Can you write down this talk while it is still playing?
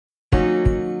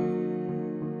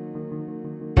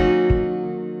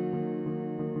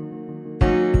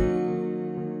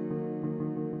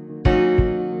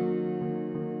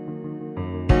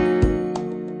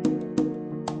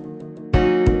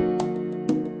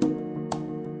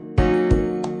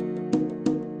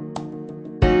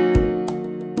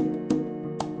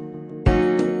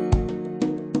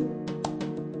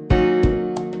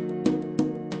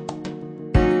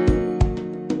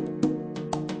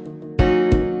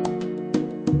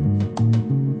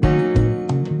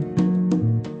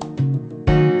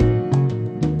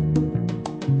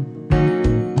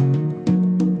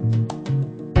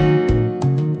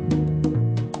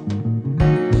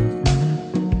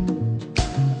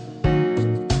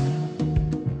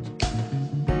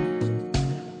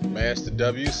Master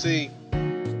WC.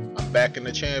 I'm back in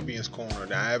the Champions Corner.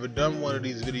 Now, I haven't done one of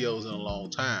these videos in a long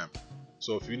time.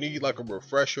 So if you need like a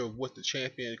refresher of what the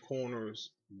Champion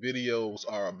Corners videos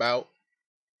are about,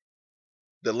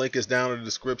 the link is down in the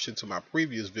description to my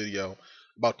previous video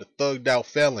about the thugged out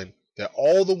felon that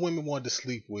all the women wanted to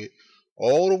sleep with,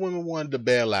 all the women wanted to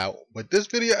bail out. But this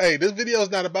video, this video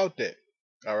is not about that.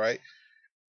 Alright?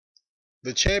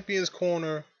 The Champions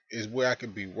Corner is where I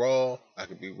can be raw, I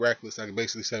can be reckless, I can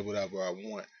basically say whatever I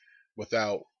want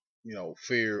without,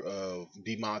 fear of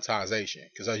demonetization.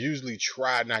 Because I usually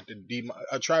try not to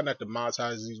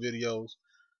monetize these videos,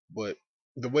 but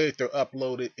the way that they're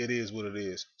uploaded, it is what it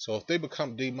is. So if they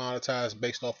become demonetized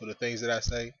based off of the things that I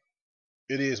say,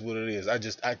 it is what it is. I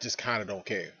just kind of don't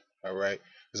care. All right,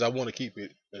 because I want to keep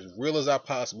it as real as I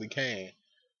possibly can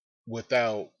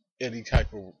without any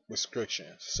type of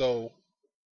restrictions. So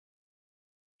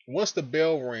once the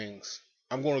bell rings,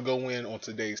 I'm going to go in on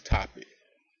today's topic.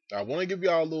 I want to give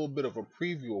y'all a little bit of a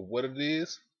preview of what it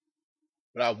is,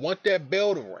 but I want that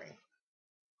bell to ring.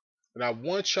 And I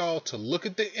want y'all to look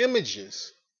at the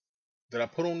images that I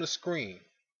put on the screen.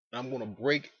 And I'm going to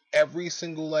break every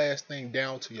single last thing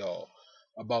down to y'all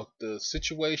about the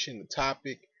situation, the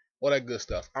topic, all that good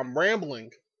stuff. I'm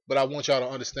rambling, but I want y'all to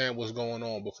understand what's going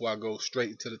on before I go straight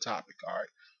into the topic. Alright.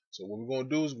 So what we're going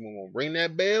to do is we're going to ring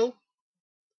that bell.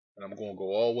 And I'm going to go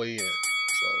all the way in.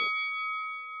 So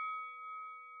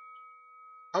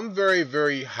I'm very,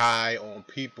 very high on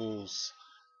people's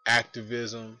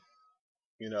activism,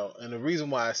 and the reason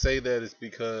why I say that is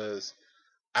because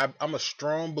I'm a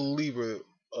strong believer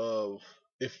of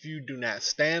if you do not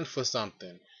stand for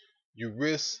something, you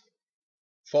risk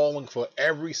falling for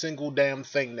every single damn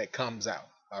thing that comes out.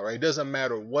 All right, it doesn't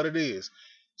matter what it is.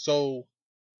 So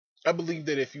I believe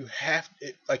that if you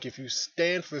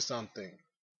stand for something,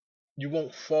 you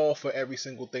won't fall for every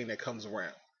single thing that comes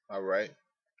around. All right,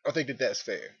 I think that that's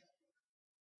fair.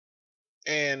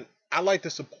 And I like to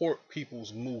support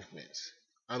people's movements.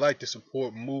 I like to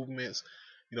support movements,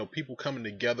 people coming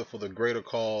together for the greater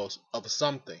cause of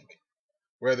something,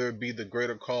 whether it be the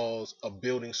greater cause of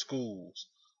building schools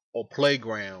or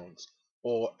playgrounds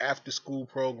or after school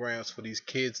programs for these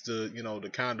kids to, to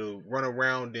kind of run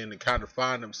around in and kind of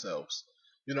find themselves.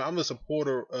 I'm a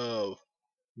supporter of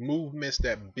movements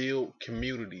that build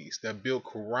communities, that build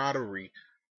camaraderie,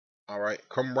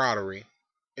 camaraderie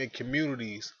in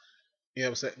communities. You know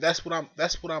what I'm saying?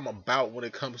 That's what I'm about when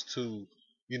it comes to,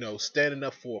 standing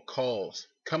up for a cause,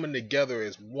 coming together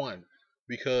as one,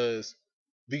 because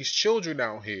these children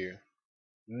out here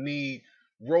need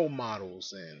role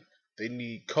models, and they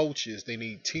need coaches, they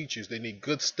need teachers, they need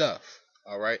good stuff.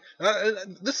 All right,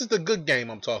 this is the good game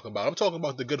I'm talking about. I'm talking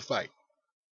about the good fight.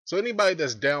 So anybody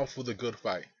that's down for the good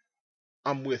fight,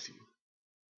 I'm with you.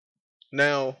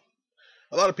 Now,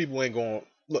 a lot of people aren't going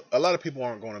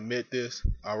to admit this.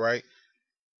 All right.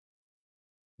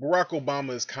 Barack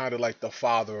Obama is kind of like the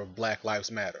father of Black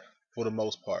Lives Matter for the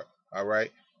most part. All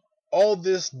right.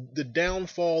 The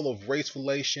downfall of race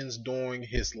relations during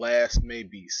his last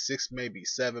maybe 6, maybe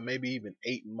 7, maybe even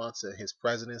 8 months of his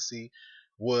presidency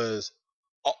was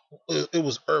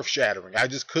earth shattering. I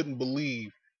just couldn't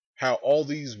believe how all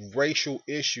these racial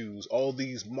issues, all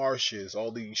these marches,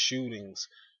 all these shootings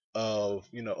of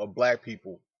black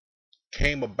people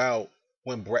came about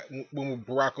when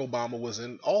Barack Obama was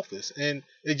in office, and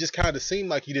it just kind of seemed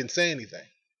like he didn't say anything.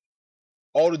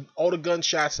 All the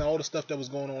gunshots and all the stuff that was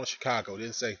going on in Chicago,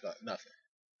 didn't say nothing.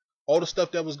 All the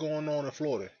stuff that was going on in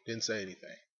Florida, didn't say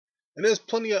anything. And there's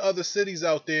plenty of other cities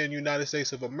out there in the United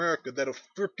States of America that are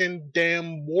freaking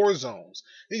damn war zones.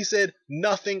 He said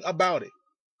nothing about it.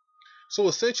 So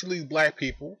essentially, black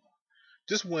people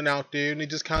just went out there and they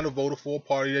just kind of voted for a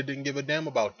party that didn't give a damn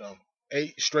about them.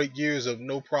 8 straight years of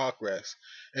no progress.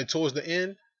 And towards the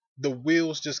end, the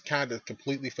wheels just kind of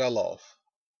completely fell off.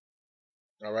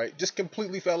 Alright, just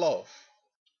completely fell off.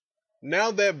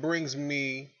 Now that brings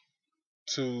me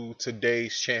to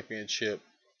today's championship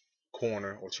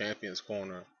corner or champions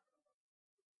corner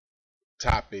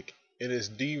topic. It is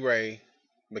Deray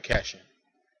Mckesson,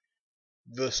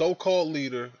 the so-called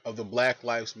leader of the Black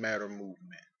Lives Matter movement.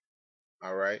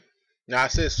 Alright. Now I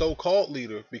said so-called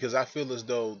leader because I feel as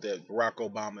though that Barack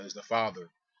Obama is the father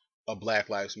of Black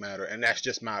Lives Matter, and that's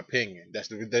just my opinion. That's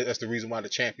the reason why the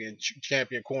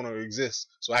champion corner exists,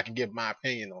 so I can give my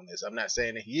opinion on this. I'm not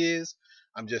saying that he is.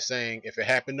 I'm just saying if it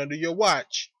happened under your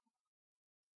watch,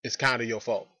 it's kind of your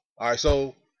fault. All right,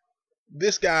 so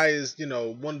this guy is,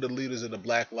 one of the leaders of the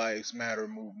Black Lives Matter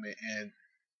movement, and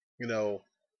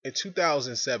in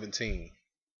 2017,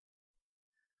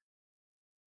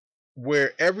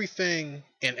 where any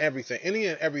and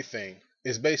everything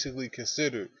is basically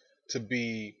considered to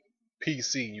be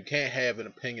PC. You can't have an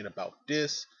opinion about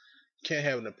this. You can't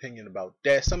have an opinion about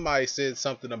that. Somebody said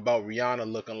something about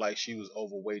Rihanna looking like she was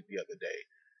overweight the other day.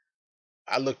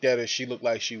 I looked at her, she looked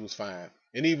like she was fine.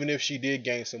 And even if she did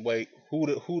gain some weight, who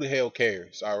the hell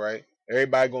cares? All right,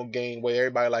 everybody gonna gain weight.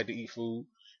 Everybody like to eat food.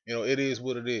 You know, it is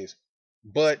what it is.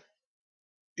 But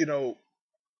you know,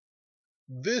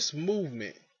 this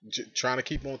movement, trying to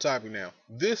keep on topic now.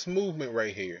 This movement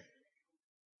right here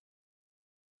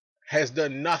has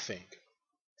done nothing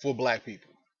for black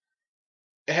people.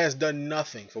 It has done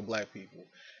nothing for black people,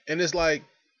 and it's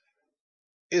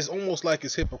almost like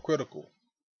it's hypocritical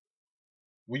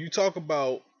when you talk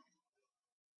about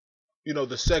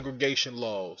the segregation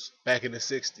laws back in the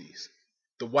 60s,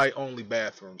 the white only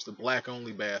bathrooms, the black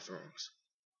only bathrooms.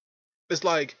 It's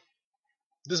like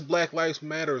this Black Lives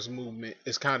Matters movement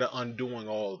is kind of undoing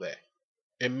all of that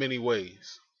in many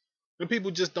ways. And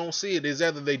people just don't see it. It's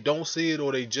either they don't see it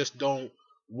or they just don't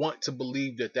want to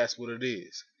believe that that's what it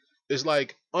is. It's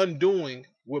like undoing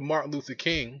what Martin Luther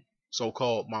King,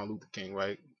 so-called Martin Luther King,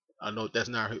 right? I know that's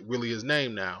not really his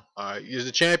name now. All right, he's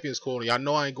the Champions Corner. Y'all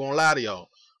know I ain't gonna lie to y'all.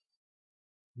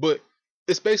 But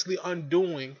it's basically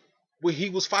undoing what he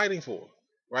was fighting for,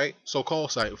 right?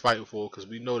 So-called fighting for, because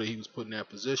we know that he was put in that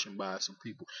position by some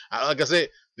people. Like I said,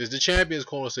 there's the Champions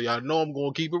Corner, so y'all know I'm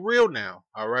going to keep it real now,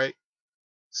 all right?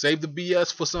 Save the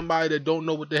BS for somebody that don't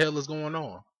know what the hell is going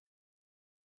on.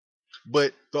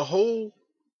 But the whole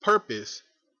purpose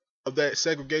of that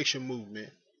segregation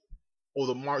movement or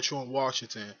the March on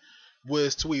Washington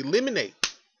was to eliminate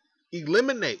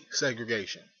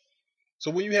segregation.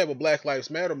 So when you have a Black Lives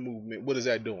Matter movement, what is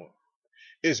that doing?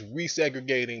 It's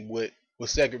resegregating what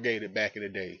was segregated back in the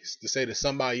days, to say that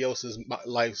somebody else's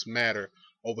lives matter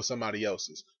over somebody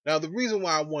else's. Now, the reason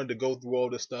why I wanted to go through all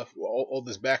this stuff, all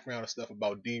this background and stuff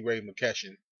about Deray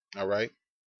Mckesson, all right,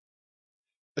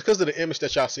 it's because of the image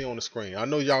that y'all see on the screen. I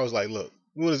know y'all was like, look,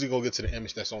 when is he gonna get to the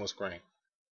image that's on the screen?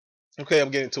 Okay,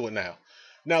 I'm getting to it now.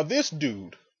 Now, this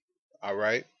dude, all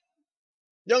right,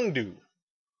 young dude,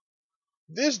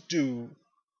 this dude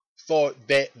thought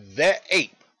that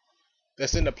ape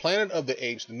that's in the Planet of the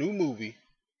Apes, the new movie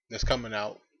that's coming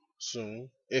out soon,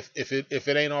 if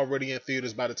it ain't already in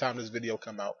theaters by the time this video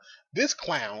come out, this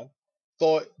clown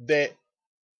thought that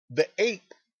the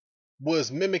ape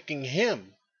was mimicking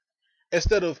him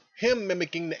instead of him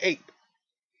mimicking the ape.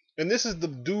 And this is the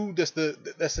dude that's the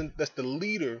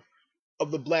leader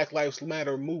of the Black Lives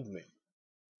Matter movement.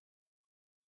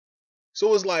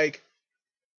 So it's like,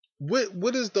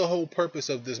 what is the whole purpose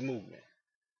of this movement?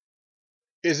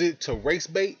 Is it to race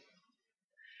bait?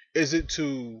 Is it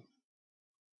to,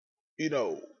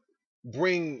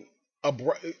 bring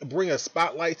a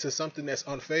spotlight to something that's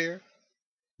unfair?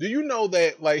 Do you know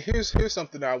that, like, here's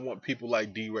something that I want people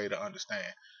like D-Ray to understand.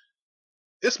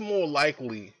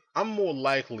 I'm more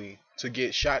likely to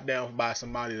get shot down by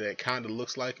somebody that kind of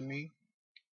looks like me,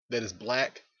 that is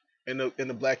black, in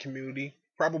the black community,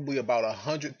 probably about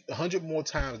 100 more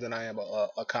times than I am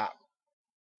a cop.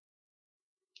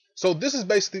 So this is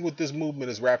basically what this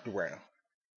movement is wrapped around.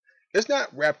 It's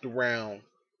not wrapped around,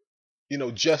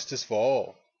 justice for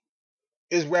all.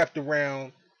 It's wrapped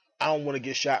around, I don't want to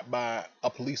get shot by a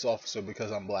police officer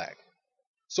because I'm black.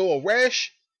 So a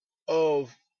rash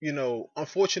of,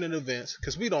 unfortunate events,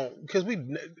 because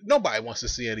nobody wants to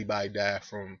see anybody die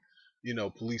from,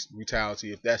 police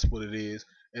brutality, if that's what it is.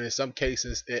 And in some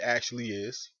cases it actually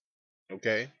is.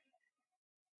 Okay.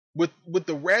 With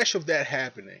the rash of that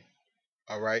happening,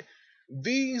 all right,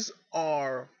 these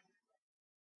are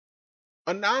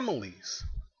anomalies.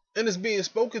 And it's being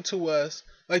spoken to us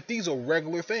like these are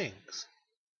regular things.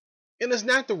 And it's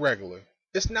not the regular.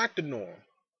 It's not the norm.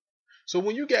 So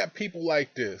when you got people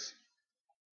like this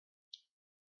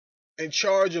in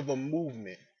charge of a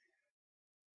movement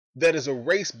that is a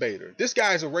race baiter, this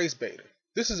guy is a race baiter.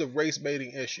 This is a race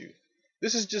baiting issue.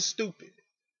 This is just stupid.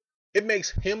 It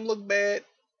makes him look bad.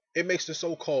 It makes the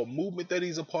so-called movement that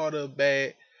he's a part of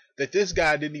bad. That this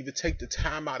guy didn't even take the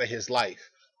time out of his life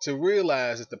to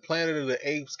realize that the Planet of the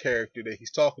Apes character that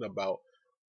he's talking about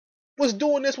was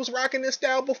rocking this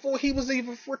style before he was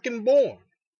even freaking born.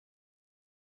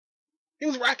 He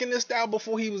was rocking this style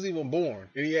before he was even born,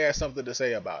 and he had something to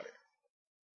say about it.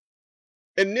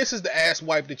 And this is the ass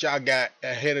wipe that y'all got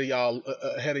ahead of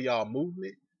y'all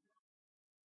movement.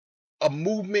 A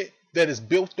movement that is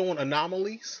built on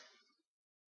anomalies.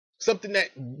 Something that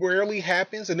rarely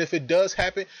happens, and if it does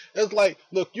happen, it's like,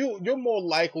 look, you're more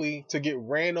likely to get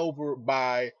ran over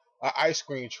by an ice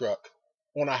cream truck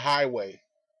on a highway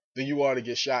than you are to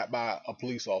get shot by a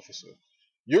police officer.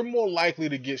 You're more likely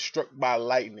to get struck by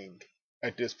lightning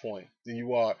at this point than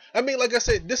you are. I mean, like I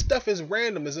said, this stuff is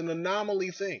random. It's an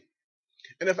anomaly thing.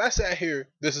 And if I sat here,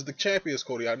 this is the champions,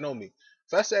 Cody. I know me.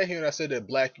 If I sat here and I said that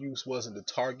black youth wasn't the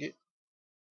target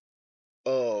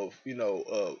of,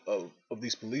 of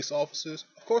these police officers,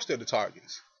 of course they're the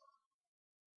targets.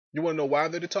 You want to know why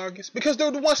they're the targets? Because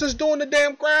they're the ones that's doing the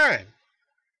damn crime.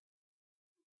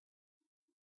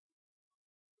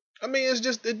 I mean,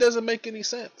 it doesn't make any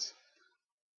sense.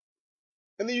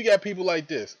 And then you got people like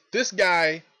this. This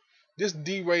guy, this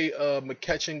Deray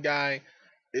Mckesson guy,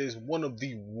 is one of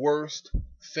the worst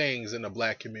things in the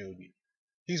black community.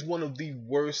 He's one of the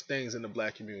worst things in the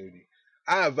black community.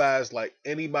 I advise, like,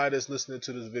 anybody that's listening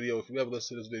to this video, if you ever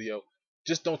listen to this video,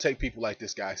 just don't take people like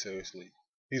this guy seriously.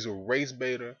 He's a race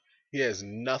baiter. He has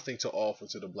nothing to offer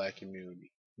to the black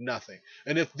community. Nothing.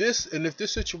 And if this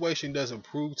situation doesn't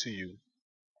prove to you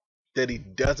that he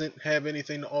doesn't have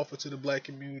anything to offer to the black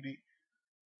community,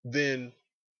 then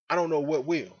I don't know what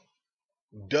will.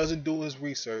 Doesn't do his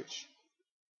research.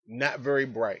 Not very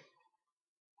bright.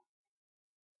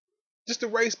 Just a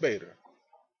race baiter.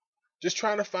 Just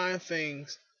trying to find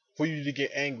things for you to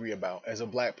get angry about as a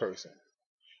black person.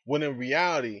 When in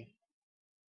reality,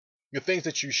 the things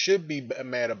that you should be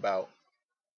mad about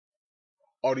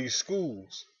are these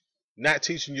schools not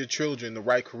teaching your children the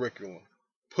right curriculum,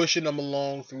 pushing them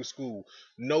along through school.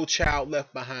 No child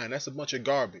left behind. That's a bunch of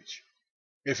garbage.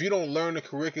 If you don't learn the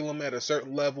curriculum at a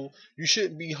certain level, you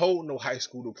shouldn't be holding no high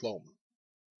school diploma.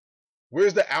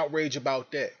 Where's the outrage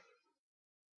about that?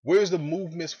 Where's the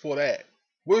movements for that?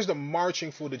 Where's the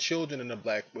marching for the children in the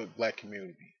black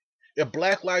community? If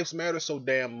Black Lives Matter so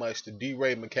damn much to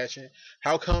Deray Mckesson,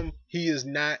 how come he is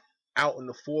not out in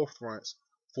the forefronts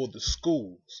for the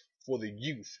schools, for the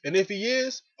youth? And if he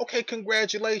is, okay,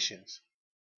 congratulations.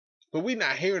 But we're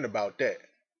not hearing about that.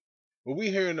 What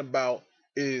we're hearing about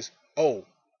is, oh,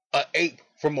 an ape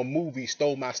from a movie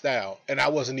stole my style, and I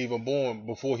wasn't even born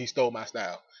before he stole my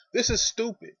style. This is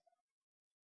stupid.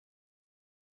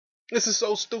 This is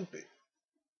so stupid.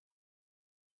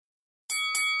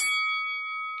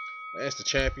 That's the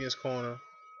Champions Corner.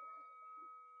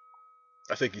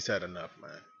 I think he's had enough,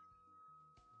 man.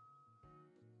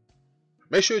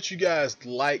 Make sure that you guys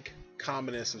like,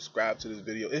 comment, and subscribe to this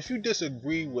video. If you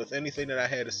disagree with anything that I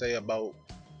had to say about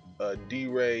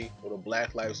Deray or the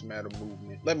Black Lives Matter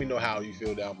movement, let me know how you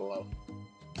feel down below.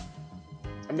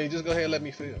 I mean, just go ahead and let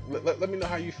me feel. Let me know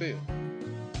how you feel.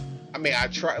 I mean, I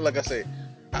try, like I said,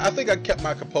 I think I kept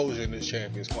my composure in this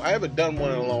Champions Corner. I haven't done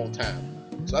one in a long time.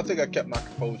 So I think I kept my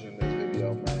composure in this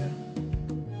video,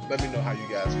 man. Let me know how you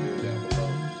guys feel down below.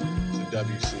 It's a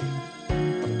WC.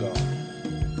 I'm gone.